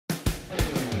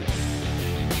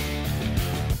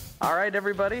All right,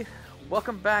 everybody.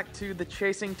 Welcome back to the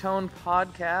Chasing Tone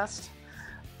podcast.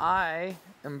 I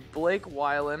am Blake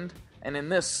Weiland, and in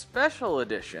this special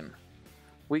edition,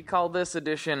 we call this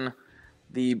edition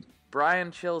the Brian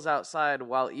chills outside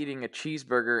while eating a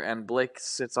cheeseburger and Blake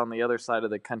sits on the other side of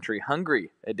the country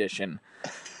hungry edition.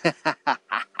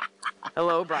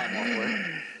 Hello, Brian Waltworth.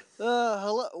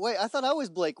 Hello. Wait, I thought I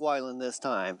was Blake Weiland this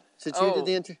time. Since you did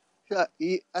the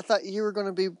I thought you were going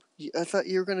to be. I thought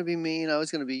you were going to be me, and I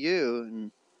was going to be you.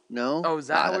 And no. Oh, is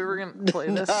that how we were going to play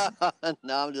this?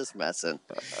 No, I'm just messing.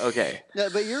 Okay. No,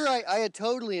 but you're right. I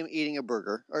totally am eating a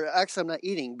burger, or actually, I'm not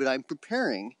eating, but I'm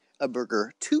preparing a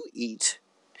burger to eat.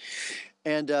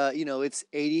 And it's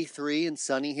 83 and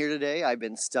sunny here today. I've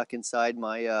been stuck inside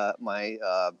my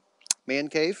man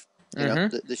cave.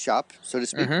 The shop, so to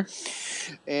speak.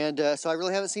 And so I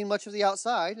really haven't seen much of the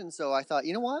outside. And so I thought,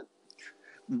 you know what?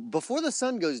 Before the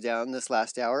sun goes down this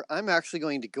last hour, I'm actually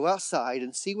going to go outside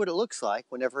and see what it looks like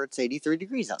whenever it's 83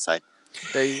 degrees outside.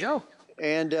 There you go.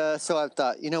 And so I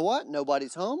thought, you know what?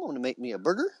 Nobody's home. I'm going to make me a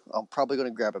burger. I'm probably going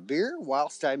to grab a beer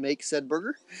whilst I make said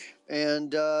burger.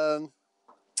 And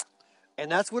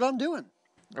that's what I'm doing.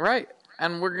 Right.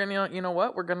 And we're going to, you know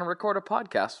what? We're going to record a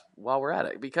podcast while we're at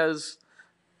it because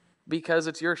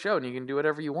it's your show and you can do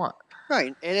whatever you want.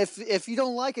 Right. And if you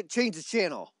don't like it, change the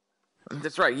channel.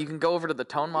 That's right. You can go over to the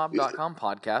tonemob.com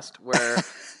podcast where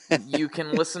you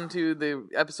can listen to the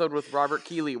episode with Robert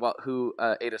Keeley who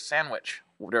ate a sandwich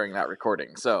during that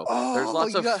recording. So there's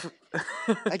lots of...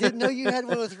 I didn't know you had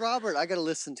one with Robert. I got to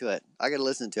listen to it.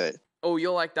 Oh,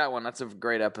 you'll like that one. That's a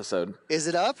great episode. Is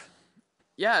it up?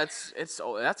 Yeah,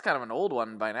 that's kind of an old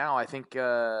one by now. I think,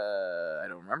 I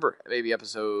don't remember. Maybe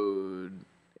episode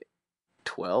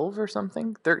 12 or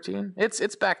something, 13.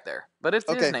 It's back there, but it's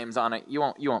his name's on it. You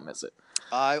won't miss it.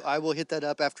 I will hit that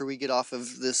up after we get off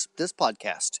of this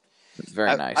podcast. It's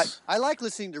very nice. I like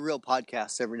listening to real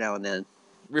podcasts every now and then.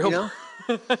 Real. You know?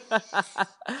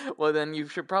 Well, then you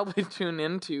should probably tune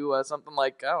into something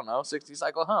like, I don't know, 60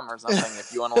 Cycle Hum or something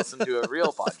if you want to listen to a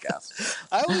real podcast.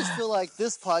 I always feel like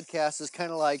this podcast is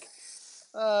kind of like,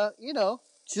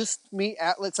 just me.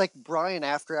 It's like Brian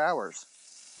after hours.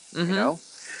 Mm-hmm. You know?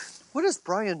 What does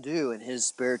Brian do in his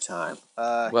spare time?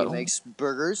 He makes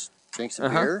burgers, drinks a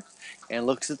beer, and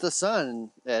looks at the sun.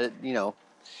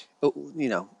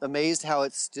 Amazed how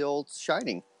it's still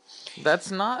shining. That's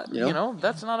not,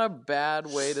 that's not a bad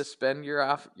way to spend your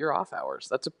off hours.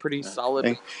 That's a pretty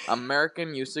solid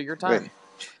American use of your time. Right.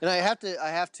 And I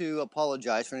have to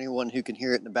apologize for anyone who can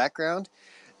hear it in the background.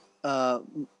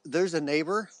 There's a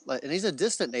neighbor, and he's a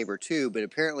distant neighbor too, but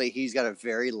apparently he's got a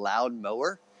very loud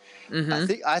mower.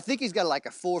 Mm-hmm. I think he's got like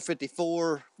a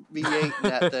 454 V8 in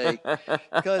that thing,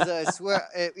 because I swear,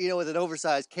 with an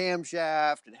oversized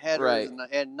camshaft and headers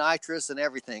and nitrous and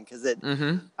everything. Because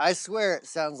I swear it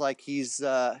sounds like he's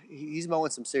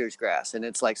mowing some serious grass, and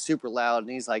it's like super loud,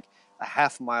 and he's like a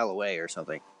half mile away or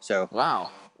something. So wow,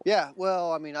 yeah.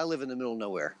 Well, I mean, I live in the middle of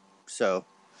nowhere, so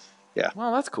yeah.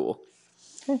 Well, that's cool.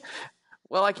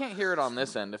 Well, I can't hear it on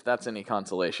this end, if that's any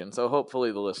consolation, so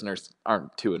hopefully the listeners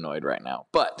aren't too annoyed right now.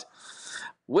 But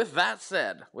with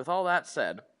all that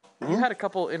said, you had a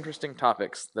couple interesting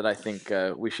topics that I think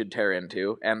we should tear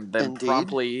into and then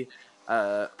promptly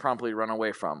run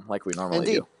away from, like we normally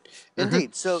do.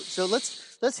 Indeed. So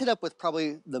let's hit up with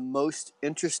probably the most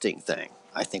interesting thing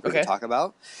I think we can talk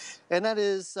about, and that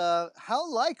is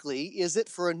how likely is it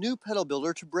for a new pedal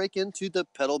builder to break into the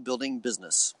pedal building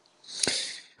business?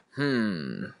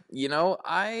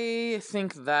 I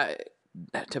think that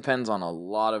depends on a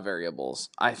lot of variables.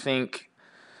 I think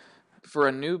for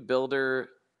a new builder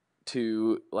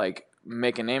to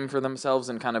make a name for themselves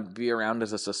and kind of be around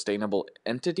as a sustainable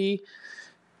entity,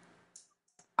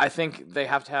 I think they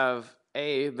have to have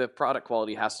the product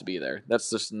quality has to be there. That's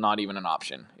just not even an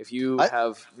option. If you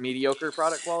have mediocre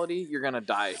product quality, you're going to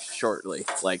die shortly.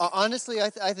 Honestly, I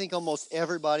think almost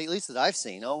everybody, at least that I've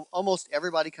seen, almost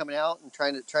everybody coming out and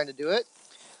trying to do it,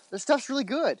 their stuff's really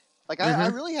good. I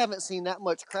really haven't seen that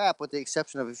much crap, with the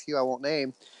exception of a few I won't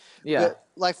name. Yeah.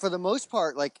 But, for the most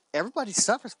part, everybody's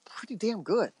stuff is pretty damn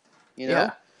good.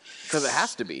 Yeah. Because it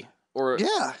has to be. Or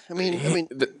yeah. I mean.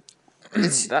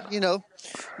 It's,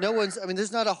 no one's,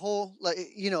 there's not a whole,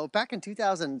 back in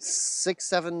 2006,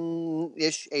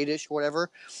 7-ish, 8-ish, whatever,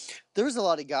 there was a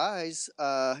lot of guys,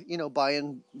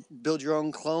 buying build your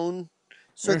own clone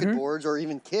circuit boards or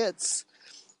even kits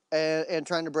and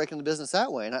trying to break into business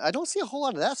that way. And I don't see a whole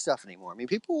lot of that stuff anymore.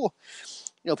 People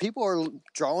are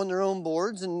drawing their own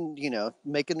boards and,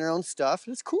 making their own stuff.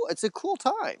 It's cool. It's a cool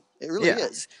time. It really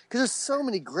is. Because there's so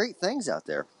many great things out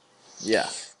there. Yeah,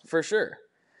 for sure.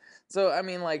 So I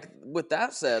mean, like with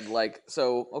that said, like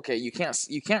so okay, you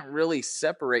can't really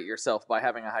separate yourself by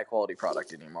having a high quality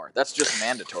product anymore. That's just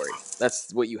mandatory.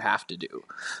 That's what you have to do.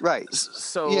 Right. Yeah.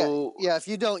 So Yeah. If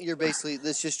you don't, you're basically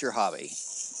that's just your hobby.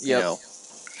 You yep, know.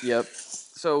 yep.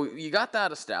 So you got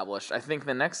that established. I think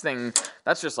the next thing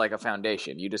that's just like a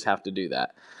foundation. You just have to do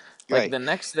that. Like Right. the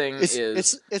next thing It's is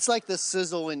it's it's like the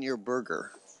sizzle in your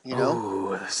burger. You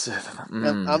know. oh,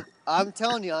 I'm I'm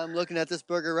telling you, I'm looking at this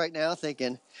burger right now,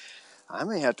 thinking I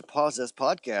may have to pause this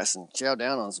podcast and chow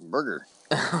down on some burger.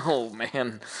 oh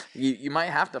man, you might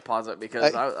have to pause it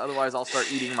because I otherwise I'll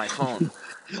start eating my phone.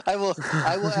 I will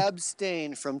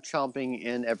abstain from chomping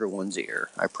in everyone's ear.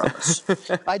 I promise.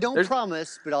 I don't there's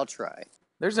promise, but I'll try.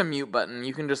 there's a mute button.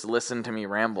 You can just listen to me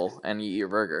ramble and eat your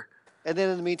burger. And then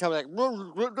in the meantime, like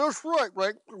that's right,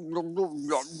 right?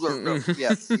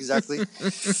 Yeah, exactly.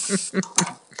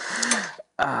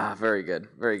 Ah, very good,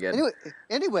 very good.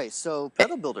 Anyway, so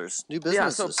pedal builders, new Yeah,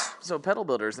 so businesses. so pedal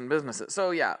builders and businesses.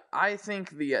 So yeah, I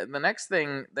think the next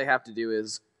thing they have to do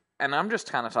is, and I'm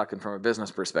just kind of talking from a business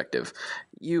perspective,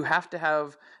 you have to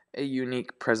have a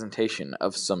unique presentation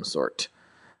of some sort.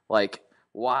 Like,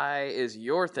 why is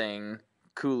your thing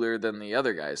cooler than the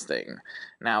other guy's thing?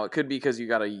 Now, it could be because you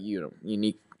got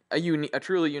a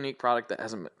truly unique product that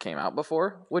hasn't came out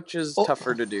before, which is Oh,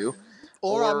 tougher to do.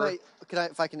 or I Or might,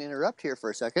 if I can interrupt here for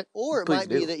a second, or it please might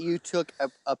be do. that you took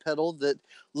a pedal that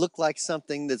looked like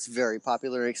something that's very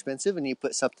popular and expensive, and you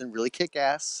put something really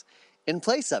kick-ass in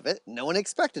place of it. No one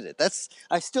expected it.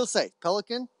 I still say,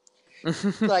 Pelican,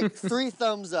 like 3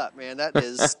 thumbs up, man. That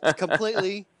is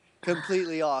completely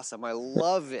awesome. I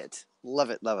love it. Love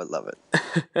it, love it, love it.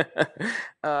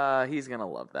 He's gonna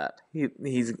love that.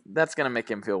 He's that's gonna make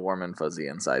him feel warm and fuzzy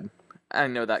inside. I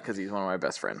know that because he's one of my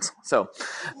best friends. So,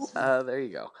 there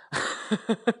you go.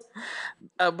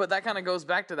 But that kind of goes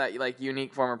back to that like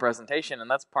unique form of presentation, and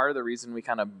that's part of the reason we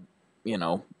kind of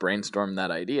brainstormed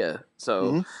that idea. So,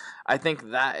 Mm-hmm. I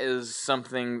think that is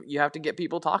something you have to get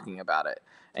people talking about it,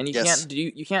 and Yes.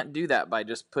 you can't do that by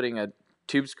just putting a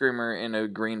tube screamer in a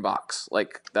green box.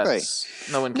 Like Right. that's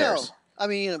no one No, cares. I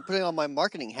mean, putting on my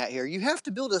marketing hat here, you have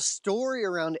to build a story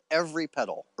around every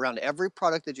pedal, around every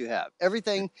product that you have.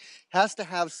 Everything has to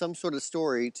have some sort of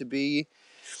story to be.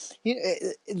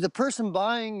 The person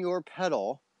buying your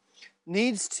pedal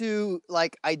needs to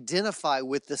like identify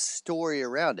with the story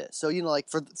around it. So like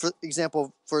for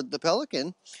example, for the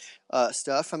Pelican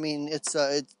stuff, I mean, it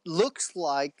looks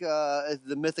like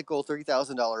the mythical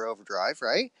 $30,000 overdrive,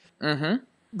 right? Mm-hmm.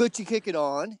 But you kick it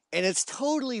on, and it's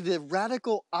totally the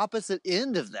radical opposite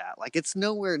end of that. Like it's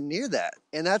nowhere near that,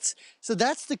 and that's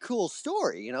the cool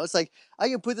story. It's like I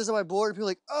can put this on my board, and people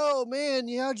are like, "Oh man,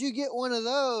 how'd you get one of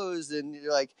those?" And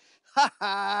you're like, "Ha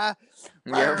ha!" Yep.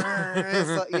 You know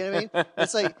what I mean?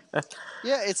 It's like,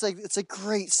 yeah, it's a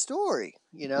great story.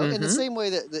 In the Mm-hmm. same way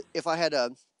that if I had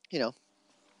you know,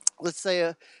 let's say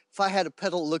if I had a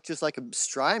pedal that looked just like a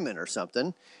Strymon or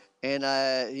something, and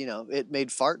it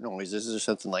made fart noises or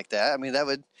something like that. I mean, I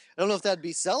don't know if that'd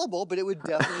be sellable, but it would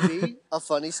definitely be a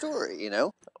funny story,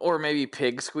 Or maybe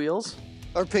pig squeals.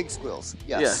 or pig squeals,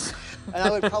 yes. Yes. And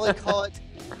I would probably call it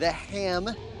the Ham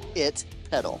It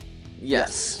pedal.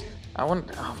 Yes. I want.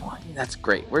 Oh, boy, that's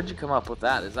great. Where'd you come up with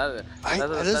that? Is that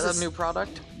a new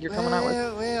product you're coming out with?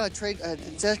 Well, I trade.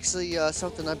 It's actually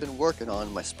something I've been working on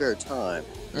in my spare time.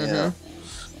 Yeah.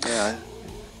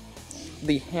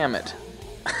 The Hammett.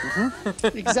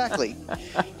 Exactly.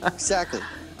 Exactly.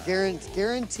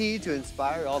 Guaranteed to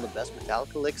inspire all the best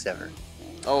Metallica licks ever.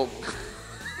 Oh,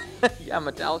 yeah,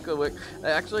 Metallica.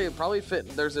 Actually, it probably fit.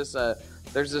 There's this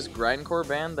grindcore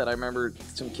band that I remember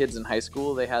some kids in high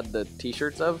school. They had the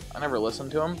T-shirts of. I never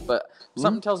listened to them, but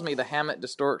something tells me the Hammett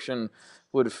distortion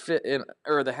would fit in,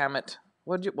 or the Hammett.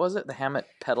 Was it? The Hammett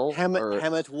pedal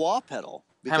Hammett wah pedal.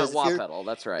 Hammett wah pedal.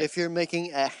 That's right. If you're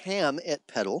making a ham it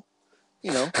pedal,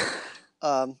 you know,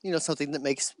 something that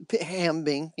makes ham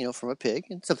being, from a pig,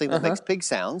 and something that makes pig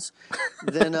sounds,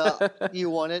 then you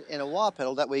want it in a wah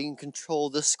pedal. That way you can control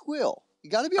the squeal.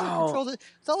 You got to be able to control it.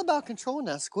 It's all about controlling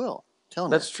that squeal.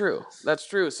 That's true. That's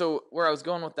true. So where I was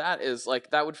going with that is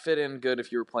like that would fit in good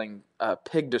if you were playing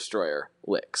Pig Destroyer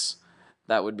licks.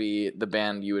 That would be the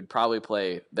band you would probably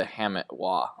play the Hammett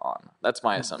wah on. That's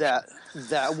my assumption.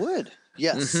 That would,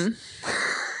 yes.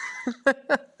 Mm-hmm.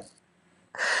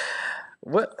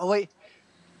 What? Oh wait,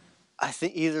 I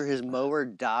think either his mower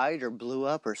died or blew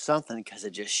up or something because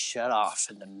it just shut off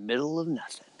in the middle of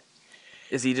nothing.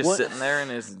 Is he just sitting there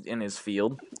in his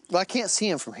field? Well, I can't see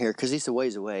him from here because he's a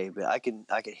ways away, but I could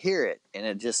hear it, and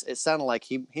it sounded like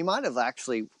he might have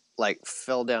actually like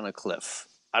fell down a cliff.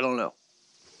 I don't know.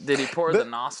 Did he pour the But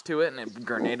nos to it and it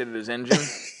grenaded his engine?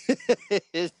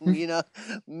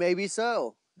 maybe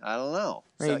so. I don't know.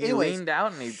 So, He anyways, leaned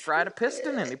out and he fried a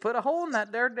piston and he put a hole in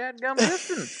that there dadgum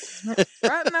piston.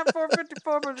 Right in that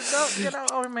 454, but don't get out.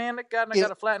 Oh man, it got you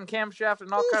a flattened camshaft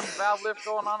and all kinds of valve lift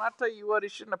going on. I tell you what, he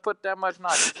shouldn't have put that much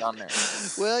nitrous on there.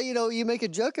 well, you make a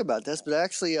joke about this, but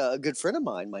actually, a good friend of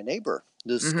mine, my neighbor,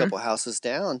 just a couple houses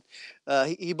down,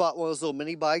 he bought one of those little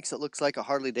mini bikes that looks like a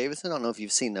Harley Davidson. I don't know if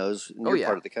you've seen those in Oh your yeah.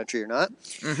 part of the country or not.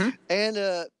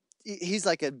 And he's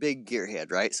like a big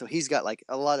gearhead, right? So he's got like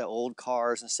a lot of old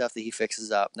cars and stuff that he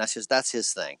fixes up. And that's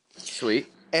his thing.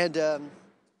 Sweet. And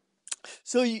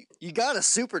so you got to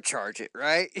supercharge it,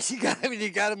 right? You got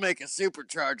to make a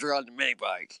supercharger on the mini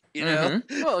bike, you know.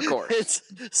 Well, of course.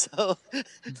 So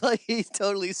like he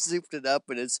totally souped it up,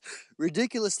 and it's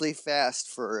ridiculously fast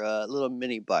for a little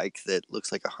mini bike that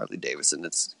looks like a Harley Davidson.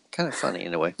 It's kind of funny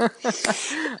in a way.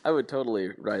 I would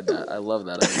totally ride that. I love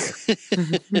that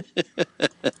idea.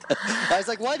 I was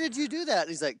like, "Why did you do that?" And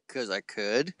he's like, "'Cause I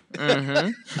could."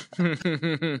 Mm-hmm.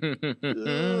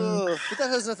 But that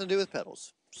has nothing to do with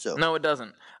pedals. So No, it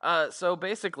doesn't. So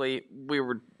basically, we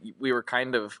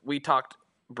talked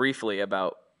briefly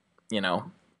about,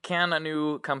 can a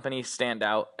new company stand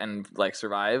out and like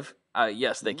survive?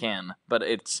 Yes, they can, but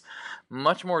it's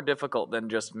much more difficult than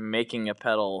just making a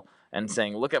pedal and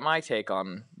saying, "Look at my take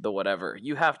on the whatever."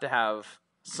 You have to have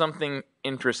something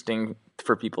interesting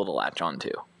for people to latch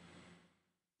onto.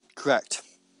 correct.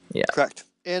 Yeah. Correct.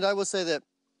 And I will say that,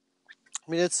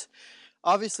 I mean, it's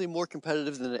obviously more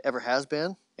competitive than it ever has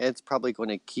been. It's probably going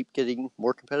to keep getting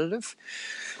more competitive.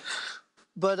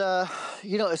 But,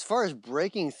 as far as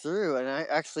breaking through, and I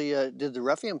actually did the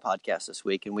Ruffian podcast this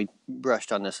week, and we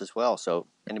brushed on this as well. So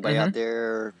anybody out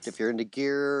there, if you're into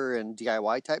gear and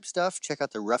DIY type stuff, check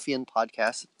out the Ruffian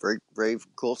podcast. Very, very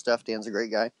cool stuff. Dan's a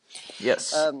great guy.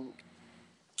 Yes.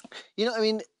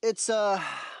 It's...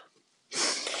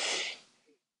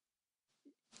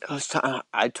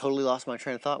 I totally lost my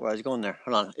train of thought where I was going there.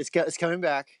 Hold on. It's coming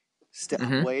back.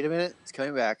 Wait a minute. It's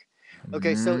coming back.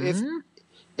 Okay, so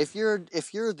if you're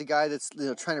the guy that's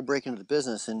trying to break into the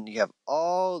business and you have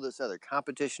all this other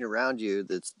competition around you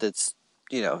that's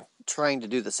trying to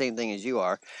do the same thing as you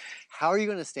are, how are you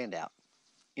going to stand out?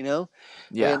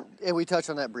 Yeah. And we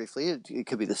touched on that briefly. It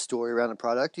could be the story around the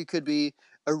product. You could be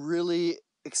a really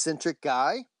eccentric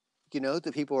guy,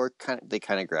 that people are kind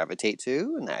of gravitate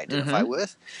to and identify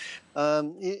with.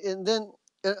 And then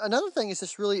another thing is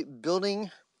just really building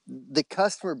the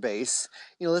customer base.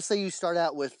 Let's say you start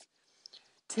out with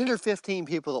 10 or 15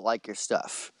 people that like your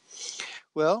stuff.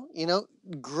 Well,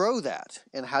 grow that.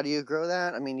 And how do you grow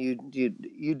that? I mean, you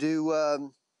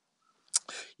do.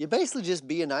 You basically just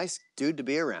be a nice dude to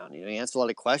be around. You answer a lot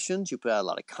of questions. You put out a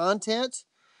lot of content.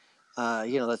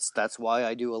 That's why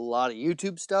I do a lot of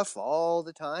YouTube stuff all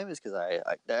the time, is because I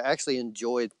actually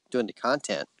enjoy doing the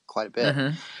content quite a bit.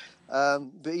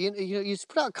 But you just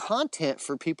put out content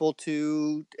for people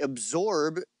to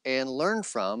absorb and learn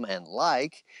from and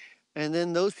like. And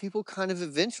then those people kind of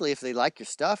eventually, if they like your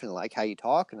stuff and like how you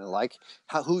talk and they like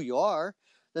who you are,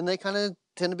 then they kind of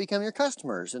tend to become your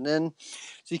customers. And then,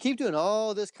 so you keep doing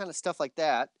all this kind of stuff like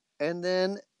that. And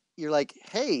then you're like,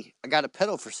 hey, I got a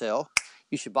pedal for sale.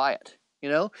 You should buy it,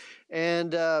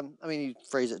 And, you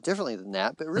phrase it differently than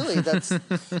that, but really that's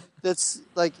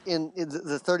like in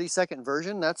the 30-second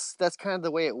version, that's kind of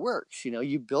the way it works.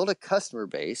 You build a customer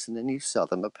base and then you sell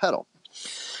them a pedal.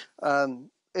 But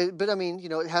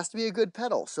it has to be a good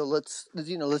pedal. So let's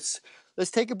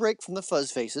take a break from the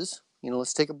fuzz faces.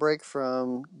 Let's take a break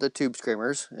from the tube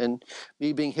screamers. And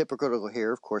me being hypocritical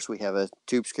here, of course, we have a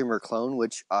tube screamer clone,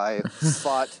 which I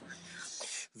fought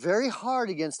very hard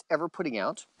against ever putting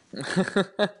out.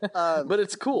 But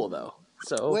it's cool though.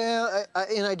 So well,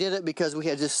 I did it because we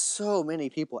had just so many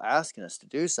people asking us to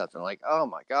do something. Like, oh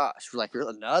my gosh, we're like,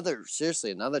 another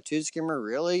tube screamer,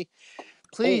 really?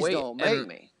 Please don't make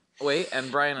me. Wait, and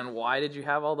Brian, and why did you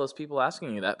have all those people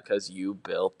asking you that? Because you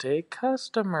built a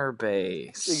customer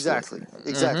base. Exactly.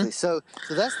 So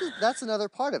that's another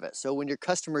part of it. So when your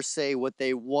customers say what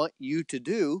they want you to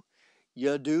do,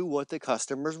 you do what the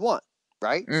customers want,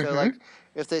 right? So like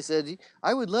if they said,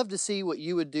 I would love to see what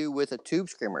you would do with a tube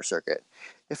screamer circuit.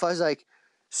 If I was like,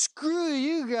 screw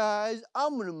you guys,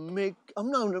 I'm gonna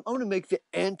make the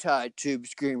anti-tube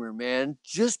screamer, man,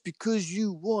 just because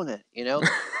you want it,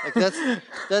 Like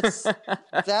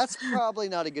that's probably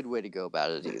not a good way to go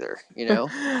about it either,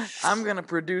 I'm gonna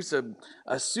produce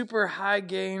a super high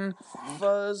gain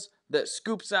fuzz that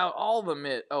scoops out all the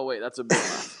mid. Oh wait, that's a big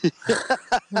mouth.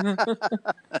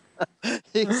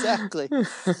 Exactly.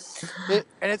 And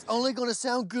it's only gonna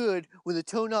sound good when the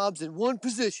toe knob's in one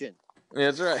position.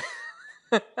 That's right.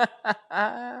 No,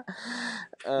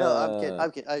 I'm kidding. uh,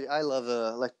 I'm kidding. I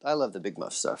love I love the Big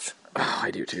Muff stuff. oh,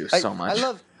 I do too, I so I much.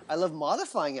 love I love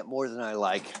modifying it more than I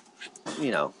like,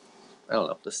 you know, I don't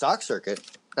know, the stock circuit.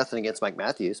 Nothing against Mike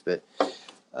Matthews, but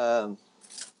um,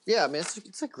 yeah, I mean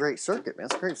it's a great circuit, man.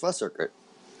 It's a great fuzz circuit.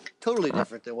 Totally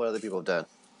different than what other people have done.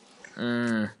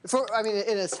 Mm, For I mean,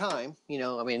 in its time,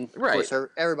 I mean, of right. course,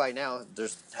 everybody now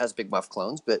has Big Muff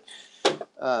clones, but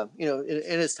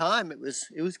in its time, it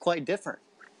was quite different.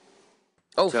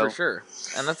 Oh, for So sure.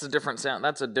 And that's a different sound.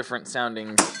 That's a different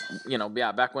sounding.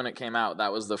 Yeah. Back when it came out,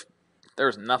 that was there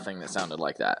was nothing that sounded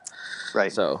like that.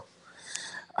 right, So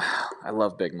I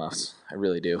love Big Muffs. I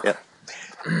really do. yep,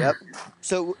 yep.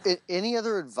 So any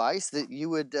other advice that you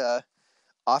would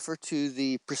offer to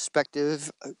the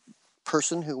prospective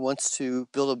person who wants to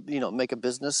build make a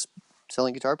business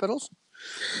selling guitar pedals?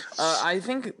 I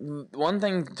think one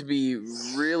thing to be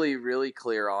really, really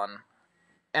clear on,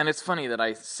 and it's funny that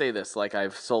I say this like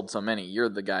I've sold so many. You're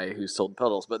the guy who sold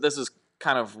pedals, but this is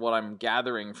kind of what I'm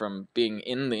gathering from being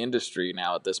in the industry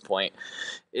now at this point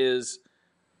is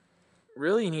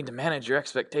really you need to manage your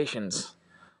expectations.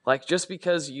 Like just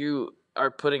because you are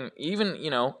putting even,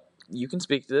 you can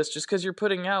speak to this, just because you're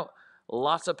putting out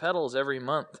lots of pedals every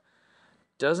month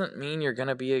doesn't mean you're going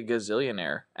to be a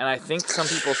gazillionaire. And I think some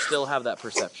people still have that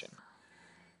perception.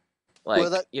 Well,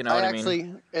 Like, that you know what I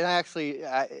mean?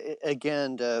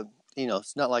 again,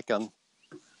 it's not like I'm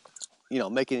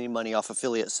making any money off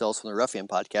affiliate sales from the Ruffian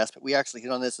podcast, but we actually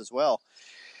hit on this as well.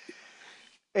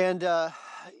 And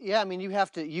yeah, I mean, you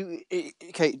have to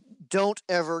okay. Don't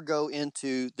ever go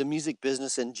into the music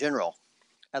business in general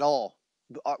at all.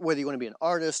 Whether you want to be an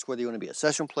artist, whether you want to be a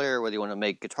session player, whether you want to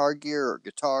make guitar gear or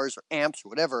guitars or amps or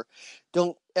whatever,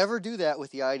 don't ever do that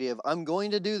with the idea of I'm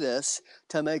going to do this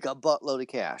to make a buttload of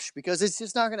cash, because it's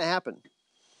just not going to happen.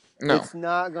 No. It's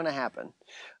not going to happen.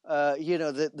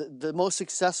 The most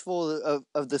successful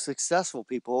of the successful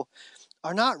people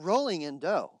are not rolling in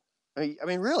dough. I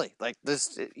mean, really, like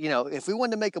this, if we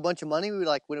wanted to make a bunch of money, we would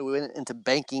like when we went into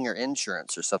banking or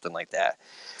insurance or something like that.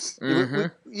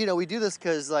 Mm-hmm. We do this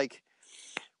because like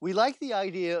we like the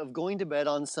idea of going to bed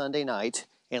on Sunday night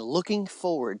and looking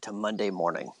forward to Monday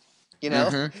morning. You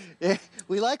know, Mm-hmm.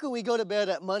 we like when we go to bed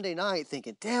at Monday night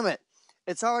thinking, damn it,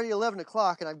 it's already 11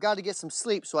 o'clock and I've got to get some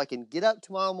sleep so I can get up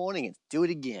tomorrow morning and do it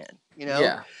again.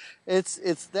 Yeah. It's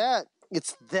that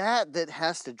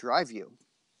has to drive you.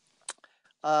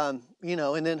 And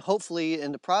then hopefully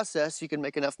in the process you can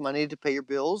make enough money to pay your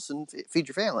bills and feed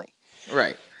your family.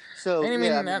 Right. So And I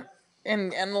yeah, I mean mean, that,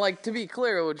 and like to be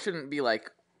clear, it shouldn't be like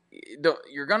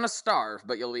you're gonna starve,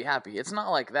 but you'll be happy. It's not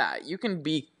like that. You can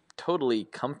be totally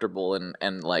comfortable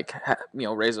and like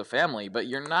raise a family, but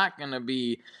you're not gonna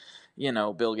be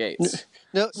Bill Gates.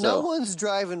 no So one's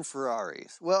driving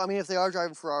Ferraris. Well, I mean, if they are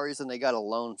driving Ferraris, then they got a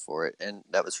loan for it, and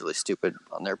that was really stupid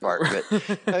on their part.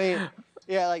 But I mean,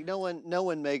 yeah, like no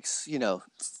one makes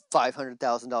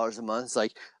 $500,000 a month. It's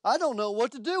like, I don't know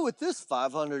what to do with this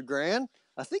 500 grand.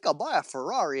 I think I'll buy a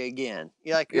Ferrari again.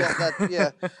 Yeah, like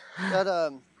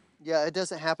yeah, it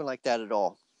doesn't happen like that at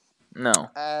all. no,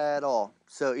 At all.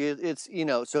 So it's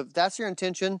so if that's your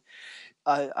intention,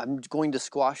 I'm going to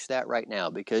squash that right now,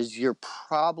 because you're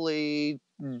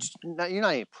not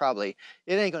even probably,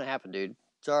 it ain't gonna happen, dude.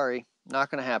 Sorry, not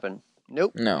gonna happen.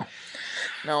 Nope. no,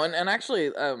 no, and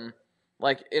actually,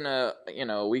 like in a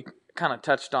we kind of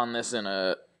touched on this in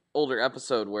a older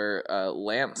episode where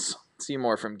Lance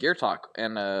Seymour from Gear Talk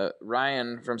and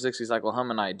Ryan from 60 Cycle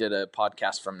Hum and I did a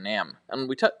podcast from NAMM, and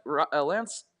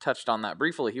Lance touched on that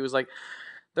briefly. He was like,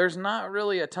 there's not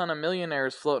really a ton of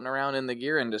millionaires floating around in the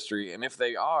gear industry, and if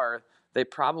they are, they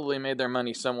probably made their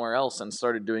money somewhere else and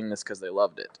started doing this because they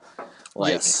loved it.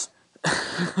 Like, Yes.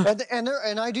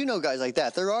 and I do know guys like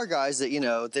that. There are guys that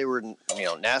they were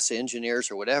NASA engineers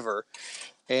or whatever,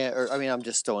 or I mean, I'm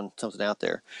just throwing something out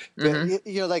there. But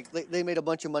mm-hmm, like they made a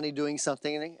bunch of money doing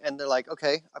something, and they're like,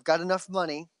 okay, I've got enough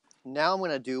money. Now I'm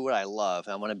going to do what I love.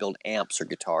 I'm going to build amps or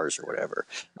guitars or whatever.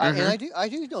 And mm-hmm, I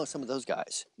do know some of those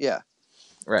guys. Yeah,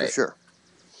 for right. sure.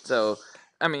 So,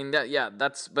 I mean,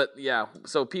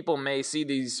 so people may see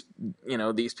these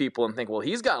people and think, well,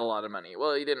 he's got a lot of money.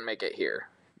 Well, he didn't make it here.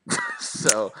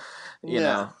 So, you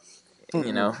Yeah. know,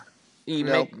 you know, he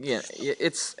No. make,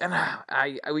 it's, and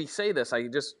we say this,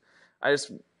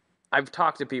 I've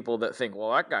talked to people that think,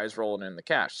 well, that guy's rolling in the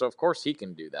cash, so of course he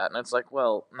can do that. And it's like,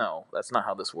 well, no, that's not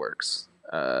how this works.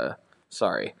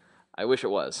 Sorry. I wish it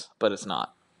was, but it's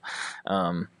not.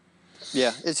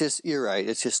 Yeah, it's just, you're right.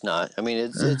 It's just not. I mean,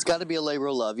 it's got to be a labor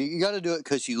of love. You got to do it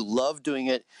because you love doing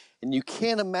it, and you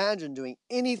can't imagine doing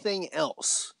anything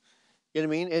else. You know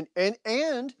what I mean?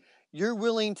 And you're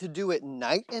willing to do it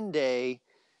night and day,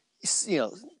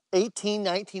 18,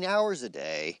 19 hours a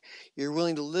day. You're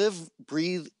willing to live,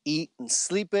 breathe, eat, and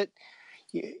sleep it.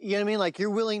 You know what I mean? Like, you're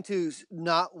willing to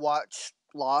not watch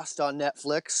Lost on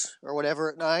Netflix or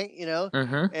whatever at night,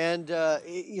 Mm-hmm. and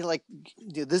like,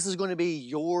 this is going to be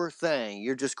your thing.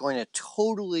 You're just going to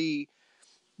totally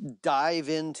dive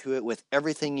into it with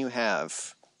everything you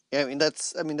have.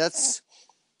 That's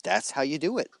how you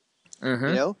do it, you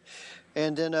Mm-hmm. know.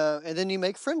 And then you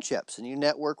make friendships and you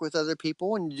network with other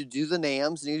people and you do the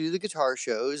NAMs and you do the guitar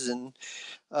shows and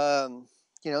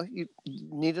you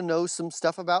need to know some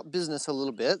stuff about business a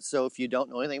little bit. So if you don't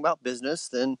know anything about business,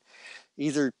 then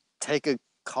either take a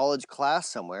college class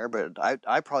somewhere, but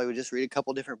I probably would just read a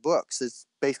couple different books. It's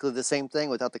basically the same thing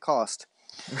without the cost.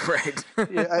 Right. Yeah,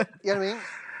 you know what I mean?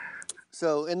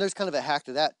 So, and there's kind of a hack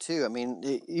to that too. I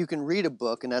mean, you can read a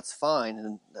book and that's fine,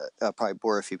 and I'll probably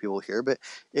bore a few people here, but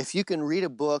if you can read a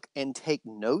book and take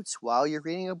notes while you're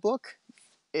reading a book,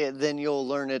 then you'll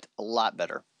learn it a lot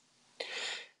better.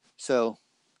 So,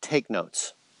 take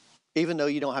notes, even though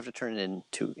you don't have to turn it in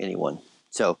to anyone.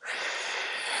 So,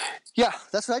 yeah,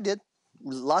 that's what I did.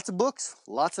 Lots of books,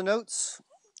 lots of notes.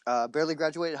 Barely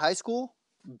graduated high school,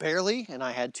 barely, and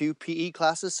I had 2 PE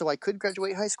classes, so I could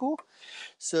graduate high school.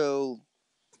 So,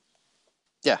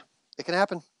 yeah, it can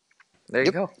happen. There you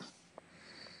Yep, go.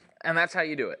 And that's how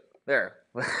you do it. There.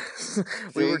 We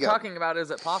there you were go. talking about, is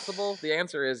it possible? The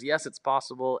answer is yes, it's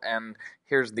possible. And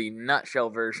here's the nutshell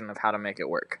version of how to make it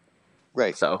work.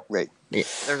 Right, So right. yeah,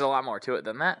 there's a lot more to it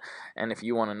than that. And if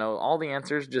you want to know all the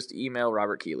answers, just email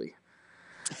Robert Keeley.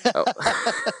 Oh.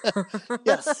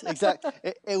 Yes, exactly.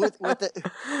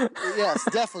 Yes,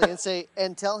 definitely,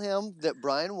 and tell him that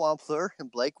Brian Wampler and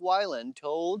Blake Weiland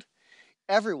told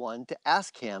everyone to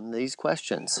ask him these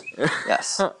questions.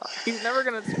 Yes. He's never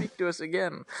going to speak to us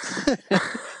again.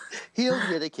 He'll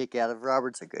get a kick out of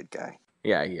Robert's a good guy.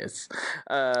 Yeah, he is.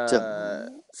 So,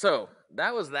 So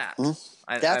that was that.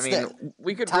 I that's the mean,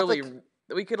 we could topic.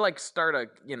 like start a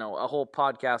whole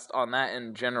podcast on that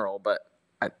in general, but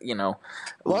but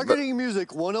Marketing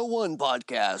Music 101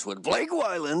 podcast with Blake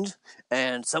Weiland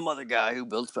and some other guy who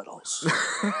builds pedals.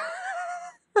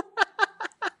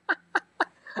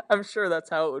 I'm sure that's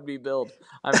how it would be billed.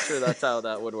 I'm sure that's how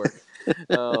that would work.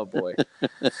 Oh boy.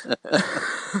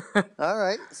 All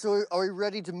right. So, are we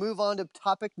ready to move on to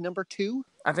topic number 2?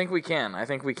 I think we can.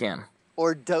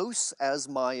 Or dos, as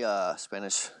my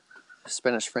Spanish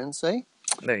friends say.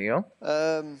 There you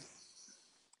go.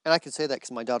 And I can say that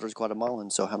because my daughter's Guatemalan.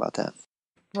 So how about that?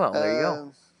 Well, there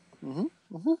you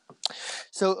go.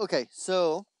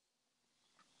 So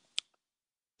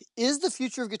is the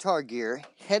future of guitar gear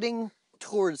heading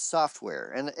towards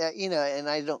software? And and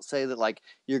I don't say that like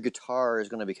your guitar is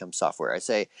going to become software. I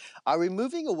say, are we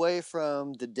moving away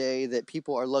from the day that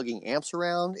people are lugging amps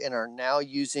around and are now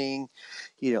using,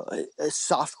 a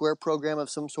software program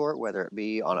of some sort, whether it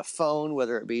be on a phone,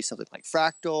 whether it be something like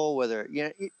Fractal, whether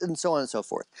and so on and so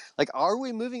forth. Like, are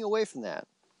we moving away from that?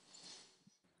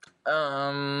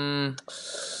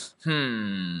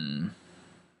 Hmm.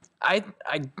 I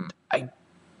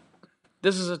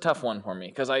this is a tough one for me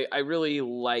because I really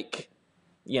like,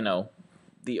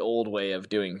 the old way of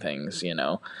doing things,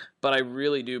 but I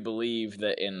really do believe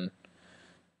that in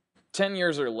 10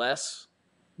 years or less,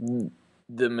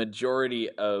 the majority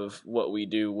of what we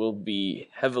do will be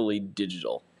heavily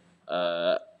digital.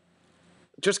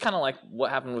 Just kind of like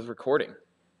what happened with recording,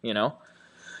 you know?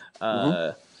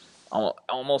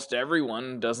 Almost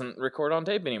everyone doesn't record on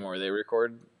tape anymore. They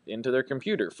record into their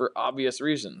computer for obvious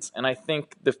reasons. And I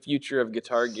think the future of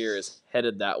guitar gear is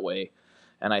headed that way.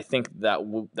 And I think that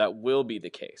will be the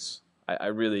case. I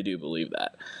really do believe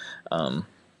that.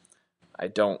 I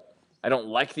don't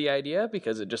like the idea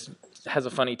because it just has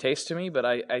a funny taste to me. But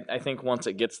I think once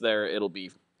it gets there, it'll be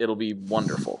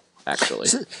wonderful. Actually.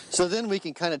 So then we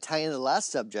can kind of tie in the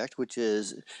last subject, which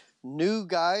is new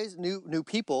guys, new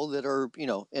people that are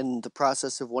in the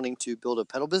process of wanting to build a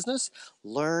pedal business.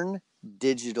 Learn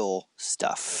digital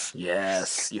stuff.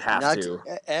 Yes, you have Not to.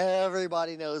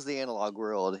 everybody knows the analog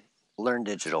world. Learn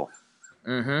digital.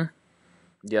 Mm-hmm.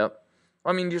 Yep.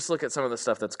 I mean, just look at some of the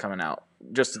stuff that's coming out.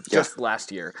 Just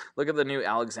last year. Look at the new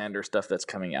Alexander stuff that's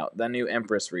coming out. The new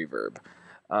Empress reverb.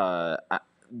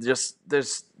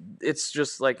 It's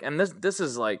just like, and this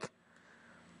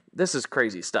is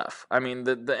crazy stuff. I mean,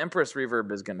 the Empress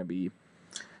reverb is going to be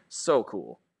so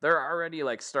cool. They're already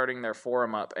like starting their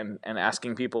forum up and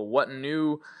asking people what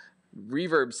new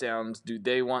reverb sounds do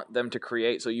they want them to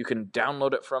create, so you can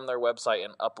download it from their website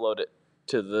and upload it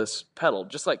to this pedal,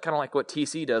 just like kind of like what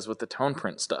TC does with the tone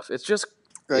print stuff. It's just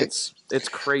Right. it's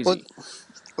crazy.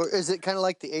 Or is it kind of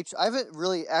like the H? I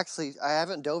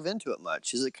haven't dove into it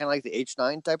much. Is it kind of like the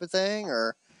H9 type of thing,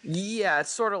 or? Yeah,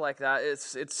 it's sort of like that.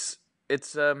 It's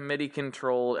a MIDI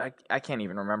control. I can't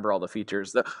even remember all the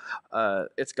features.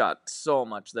 It's got so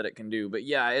much that it can do. But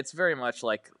yeah, it's very much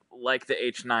like the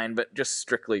H9, but just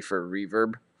strictly for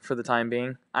reverb for the time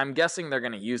being. I'm guessing they're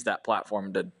going to use that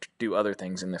platform to do other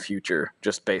things in the future,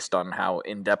 just based on how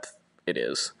in depth it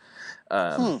is.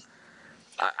 I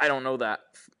don't know that.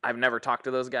 I've never talked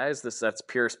to those guys. That's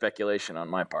pure speculation on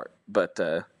my part. But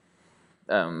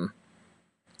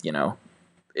you know,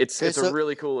 it's Okay, it's a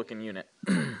really cool looking unit.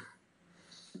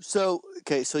 so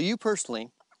you personally,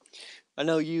 I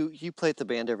know you play at the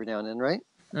band every now and then, right?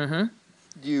 Mm-hmm.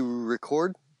 Do you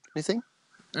record anything?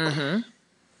 Mm-hmm.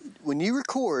 When you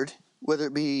record, whether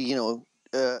it be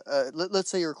let's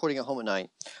say you're recording at home at night,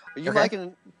 are you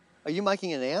Okay.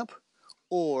 miking an amp,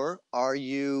 or are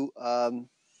you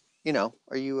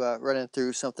running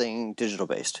through something digital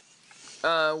based?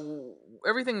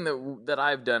 Everything that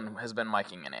I've done has been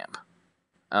miking an amp.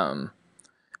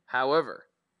 However,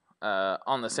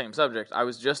 on the same subject, I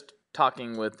was just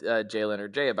talking with Jay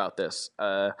Leonard Jay about this,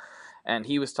 and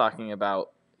he was talking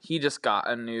about he just got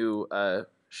a new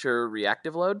Shure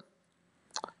reactive load.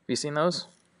 Have you seen those?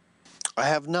 I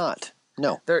have not.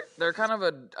 No. They're kind of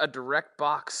a direct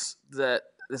box that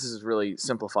this is really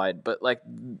simplified, but like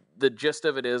the gist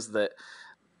of it is that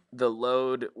the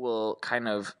load will kind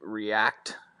of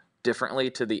react differently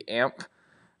to the amp,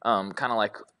 kind of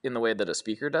like in the way that a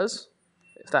speaker does,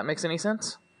 if that makes any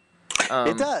sense.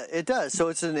 It does. It does. So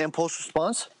it's an impulse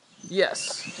response.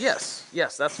 Yes,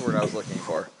 that's the word I was looking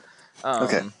for.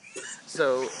 Okay.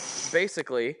 So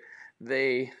basically,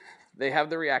 they have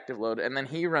the reactive load, and then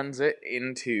he runs it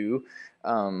into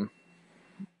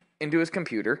his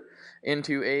computer,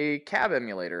 into a cab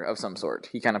emulator of some sort.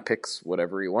 He kind of picks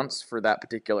whatever he wants for that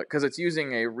particular, because it's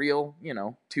using a real,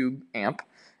 tube amp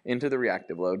into the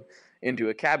reactive load into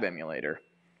a cab emulator,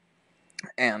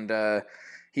 and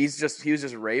he was just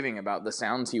raving about the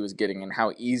sounds he was getting and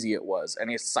how easy it was,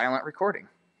 and he's silent recording,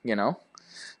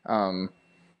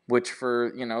 which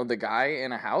for the guy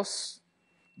in a house,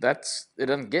 it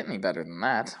doesn't get any better than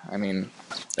that. I mean,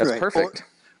 that's Right. perfect.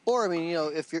 Or I mean,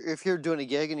 if you're doing a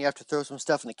gig and you have to throw some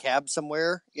stuff in a cab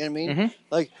somewhere, you know what I mean? Mm-hmm.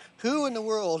 Like, who in the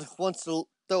world wants to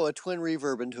throw a twin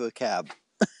reverb into a cab?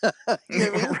 You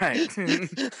know what I Right. mean?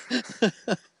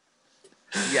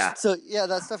 Yeah. So yeah,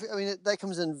 that stuff. I mean, that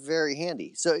comes in very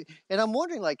handy. So, and I'm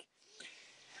wondering, like,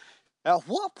 at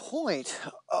what point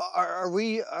are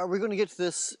we going to get to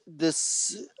this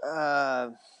I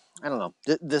don't know,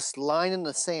 this line in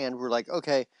the sand? We're like,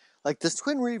 okay, like this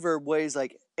twin reverb weighs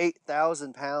like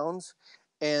 8,000 pounds,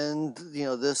 and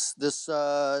this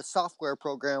software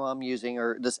program I'm using,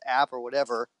 or this app, or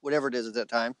whatever it is at that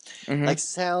time, Mm-hmm. like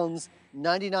sounds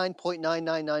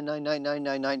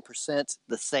 99.9999999%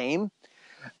 the same.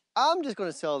 I'm just going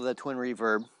to sell the twin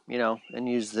reverb, and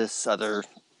use this other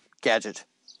gadget.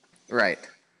 Right.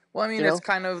 Well, I mean, You it's know,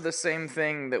 kind of the same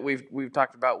thing that we've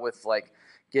talked about with like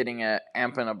getting a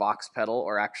amp and a box pedal,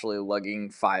 or actually lugging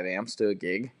 5 amps to a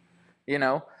gig. You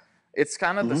know, it's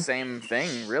kind of the mm-hmm. same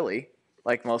thing, really.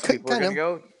 Like most people are Kind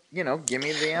gonna of. go, give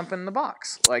me the amp and the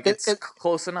box. Like It, it's it,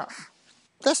 close enough.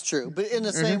 that's true, but in the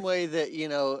Mm-hmm. same way that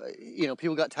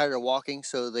people got tired of walking,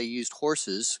 so they used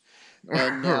horses,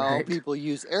 and now Right. people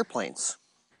use airplanes.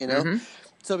 You know, Mm-hmm.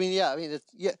 so I mean, yeah,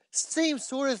 it's same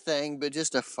sort of thing, but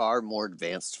just a far more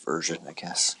advanced version, I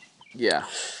guess. Yeah.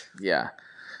 Yeah.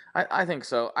 I think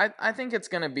so. I think it's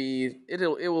gonna be it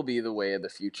will be the way of the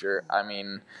future. I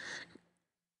mean,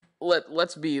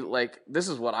 let's be like, this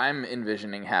is what I'm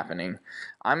envisioning happening.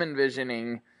 I'm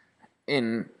envisioning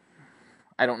in,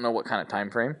 I don't know what kind of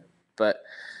time frame, but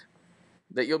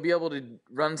that you'll be able to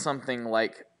run something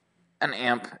like an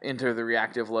amp into the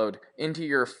reactive load into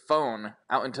your phone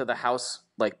out into the house,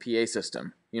 like PA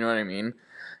system. You know what I mean?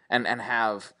 And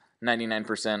have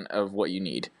 99% of what you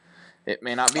need. It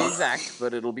may not be exact,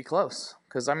 but it'll be close.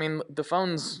 Because I mean, the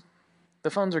phones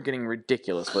are getting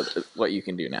ridiculous with what you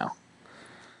can do now.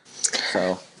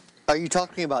 So Are you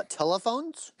talking about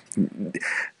telephones?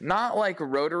 not like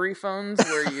rotary phones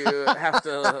where you have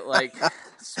to like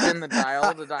spin the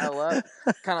dial to dial up,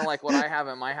 kind of like what I have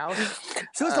at my house.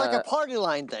 So it's like a party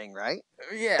line thing, right?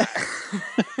 Yeah.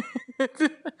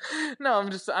 No,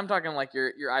 I'm talking like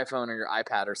your iPhone or your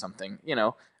iPad or something.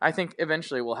 I think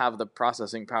eventually we'll have the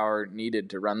processing power needed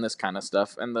to run this kind of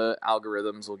stuff, and the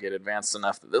algorithms will get advanced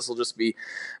enough that this will just be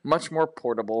much more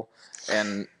portable,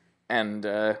 and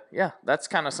yeah, that's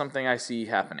kind of something I see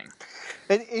happening.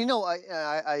 And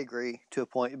I agree to a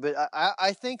point, but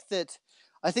I think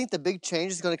the big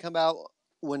change is going to come out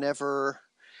whenever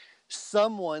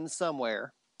someone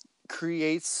somewhere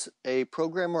creates a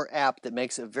program or app that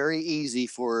makes it very easy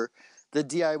for the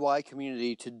DIY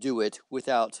community to do it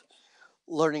without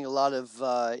learning a lot of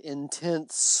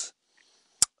intense,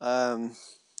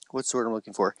 what's the word I'm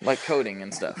looking for? Like coding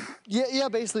and stuff. Yeah,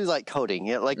 basically like coding.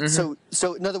 Yeah, like Mm-hmm.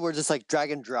 so. In other words, it's like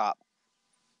drag and drop.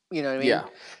 You know what I mean? Yeah.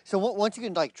 So once you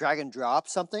can like drag and drop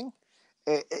something,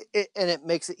 and it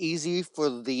makes it easy for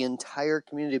the entire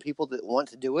community of people that want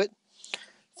to do it,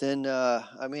 then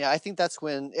I mean, I think that's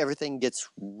when everything gets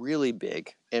really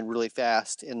big and really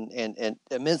fast, and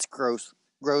immense growth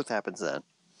happens then.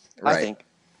 I Right. think.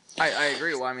 I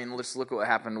agree. Well, I mean, let's look at what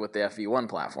happened with the FE1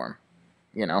 platform.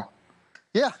 You know?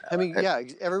 Yeah, I mean, yeah,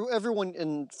 everyone,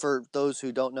 and for those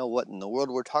who don't know what in the world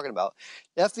we're talking about,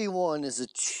 FE1 is a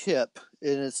chip,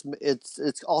 and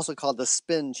it's also called the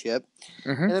spin chip,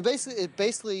 Mm-hmm. and it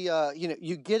basically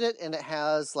you get it, and it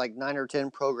has like 9 or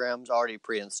 10 programs already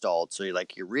pre-installed. So you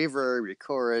like your reverb, your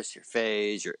chorus, your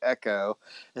phase, your echo,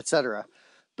 etc.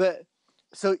 But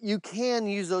so you can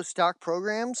use those stock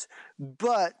programs,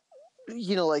 but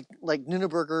like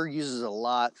Nuneberger uses a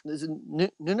lot. Is it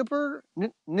Nuneberger?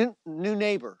 New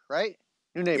Neighbor, right?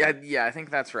 New Yeah, Neighbor. yeah, I think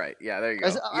that's right. Yeah, there you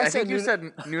I, go. I Yeah, I said think you said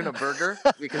Nuna Burger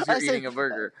because I you're said eating a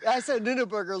burger. I said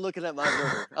Nuneberger looking at my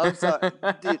burger. I'm sorry,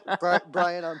 dude,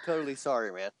 Brian. I'm totally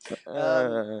sorry, man.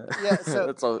 Yeah. So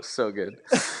That's all so good.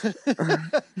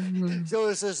 so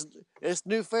it's this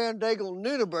new Fandangle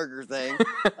Nuneberger thing.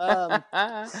 Um,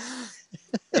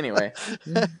 Anyway.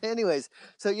 anyways,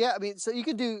 so yeah, I mean, so you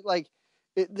could do like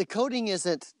the coding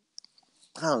isn't.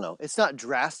 I don't know. It's not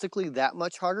drastically that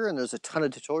much harder, and there's a ton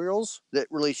of tutorials that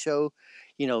really show,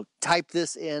 type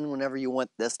this in whenever you want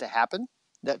this to happen,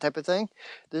 that type of thing.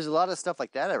 There's a lot of stuff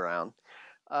like that around,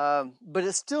 but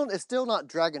it's still not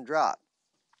drag and drop.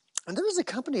 And there was a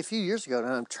company a few years ago, and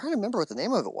I'm trying to remember what the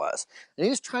name of it was. And he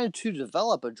was trying to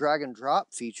develop a drag and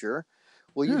drop feature,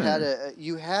 where Hmm. you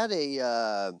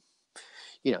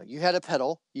had a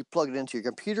pedal, you plug it into your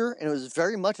computer, and it was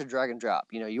very much a drag and drop.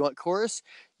 You want chorus,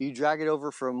 you drag it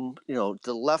over from,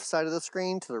 the left side of the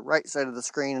screen to the right side of the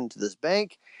screen into this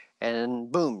bank,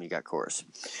 and boom, you got chorus.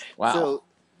 Wow. So,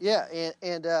 yeah,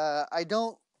 and I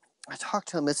talked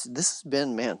to him. This has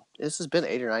been 8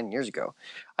 or 9 years ago.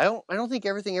 I don't think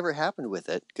everything ever happened with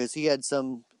it, because he had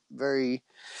some very,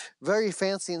 very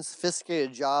fancy and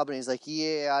sophisticated job, and he's like,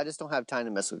 yeah, I just don't have time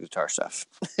to mess with guitar stuff.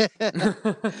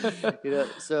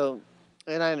 So,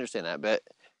 and I understand that, but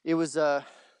it was I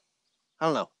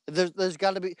don't know. There's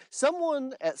got to be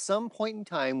someone at some point in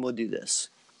time will do this,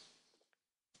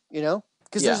 because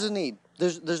Yeah. there's a need.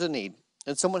 There's a need,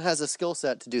 and someone has a skill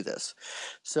set to do this.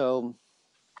 So,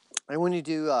 and when you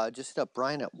do, just hit up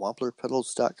Brian at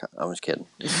wamplerpedals.com. I'm just kidding,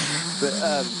 but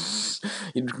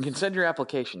You can send your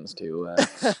applications to.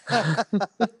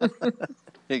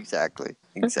 exactly.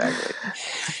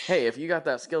 Hey, if you got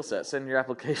that skill set, send your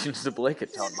applications to Blake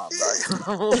at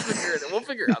tonemob.com. We'll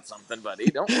figure out something,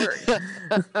 buddy. Don't worry.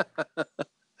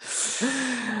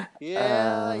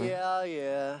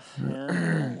 Yeah.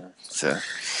 So,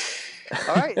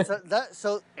 all right.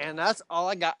 And that's all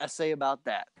I got to say about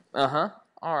that. Uh-huh.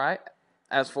 All right.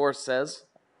 As Forrest says.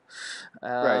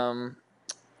 Right.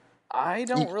 I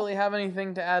don't really have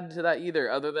anything to add to that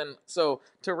either, other than so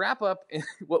to wrap up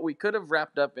what we could have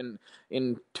wrapped up in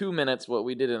 2 minutes, what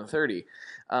we did in 30.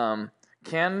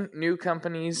 Can new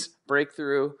companies break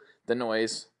through the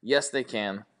noise? Yes, they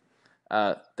can.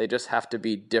 They just have to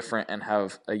be different and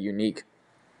have a unique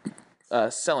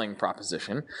selling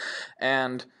proposition.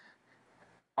 And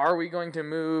are we going to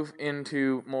move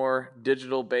into more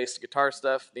digital-based guitar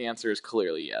stuff? The answer is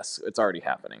clearly yes. It's already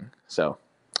happening. So,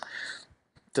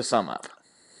 to sum up.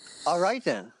 All right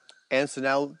then. And so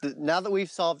now that we've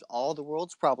solved all the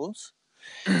world's problems,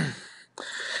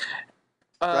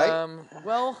 right?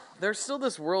 Well, there's still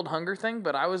this world hunger thing,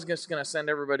 but I was just gonna send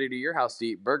everybody to your house to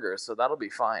eat burgers, so that'll be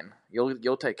fine.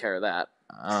 You'll take care of that.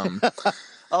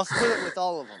 I'll split it with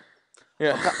all of them.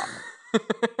 Yeah.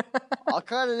 I'll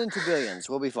cut it into billions.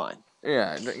 We'll be fine.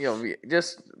 Yeah,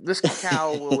 just this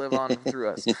cow will live on through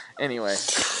us. Anyway.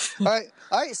 All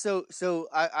right. So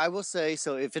I will say,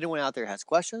 so if anyone out there has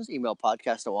questions, email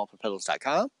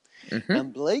podcast@wamplerpedals.com. Mm-hmm.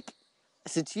 And Blake,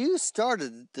 since you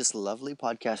started this lovely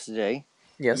podcast today,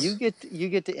 Yes. you get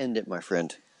to end it, my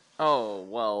friend. Oh,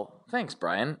 well, thanks,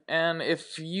 Brian. And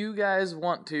if you guys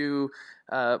want to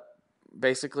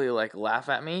basically like laugh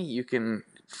at me, you can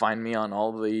find me on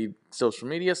all the social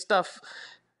media stuff.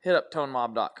 Hit up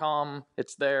tonemob.com.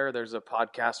 It's there. There's a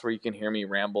podcast where you can hear me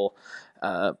ramble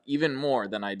even more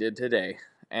than I did today.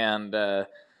 And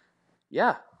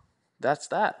yeah, that's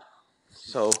that.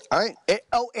 So All right.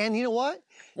 And you know what?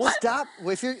 what? Stop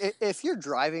if you're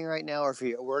driving right now, or if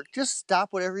you're at work. Just stop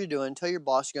whatever you're doing. Tell your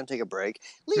boss you're going to take a break.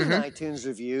 Leave an Mm-hmm. iTunes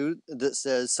review that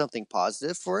says something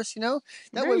positive for us. That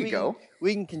There way you go.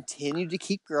 we can continue to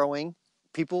keep growing.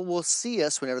 People will see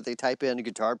us whenever they type in a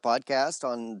guitar podcast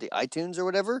on the iTunes or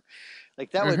whatever.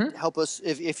 Like that would Mm-hmm. help us.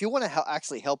 If you want to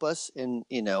actually help us, and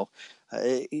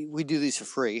we do these for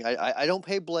free. I don't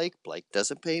pay Blake. Blake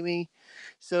doesn't pay me.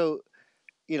 So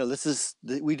we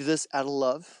do this out of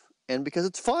love and because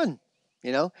it's fun,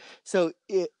 So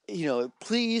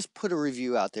please put a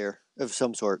review out there of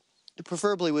some sort,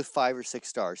 preferably with 5 or 6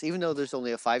 stars. Even though there's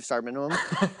only a 5-star minimum,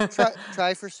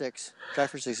 try for 6. Try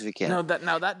for 6 if you can. No,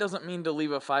 that doesn't mean to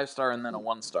leave a 5-star and then a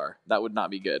 1-star. That would not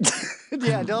be good.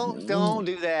 Yeah, don't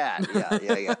do that.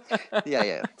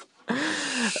 Yeah.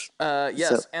 So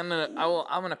Yes, and I'm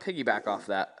gonna piggyback off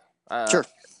that. sure.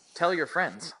 Tell your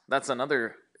friends. That's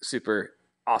another super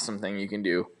awesome thing you can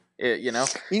do. You know.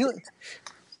 You know,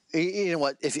 you know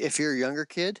what? If you're a younger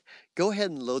kid, go ahead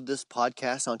and load this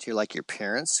podcast onto your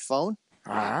parents' phone.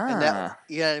 And that, Ah.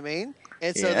 you know what I mean?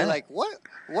 And so they're Yeah. like,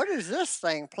 what is this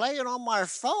thing playing on my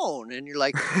phone? And you're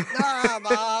like, nah,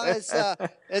 Mom,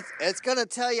 it's gonna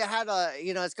tell you how to,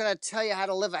 it's gonna tell you how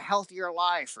to live a healthier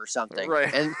life or something.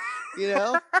 Right. And you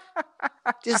know,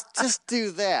 just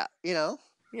do that,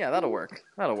 Yeah, that'll work.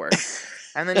 That'll work.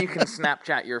 And then you can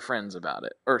Snapchat your friends about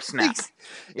it, or Snap.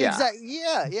 Yeah. Exactly.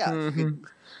 Yeah. Mm-hmm.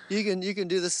 You can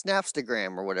do the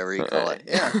Snapstagram or whatever you call it.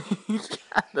 Yeah. Yeah,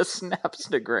 the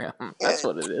Snapstagram. That's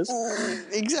what it is.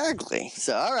 Exactly.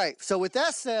 So all right. So with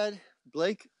that said,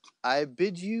 Blake, I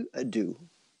bid you adieu.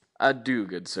 Adieu,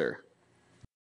 good sir.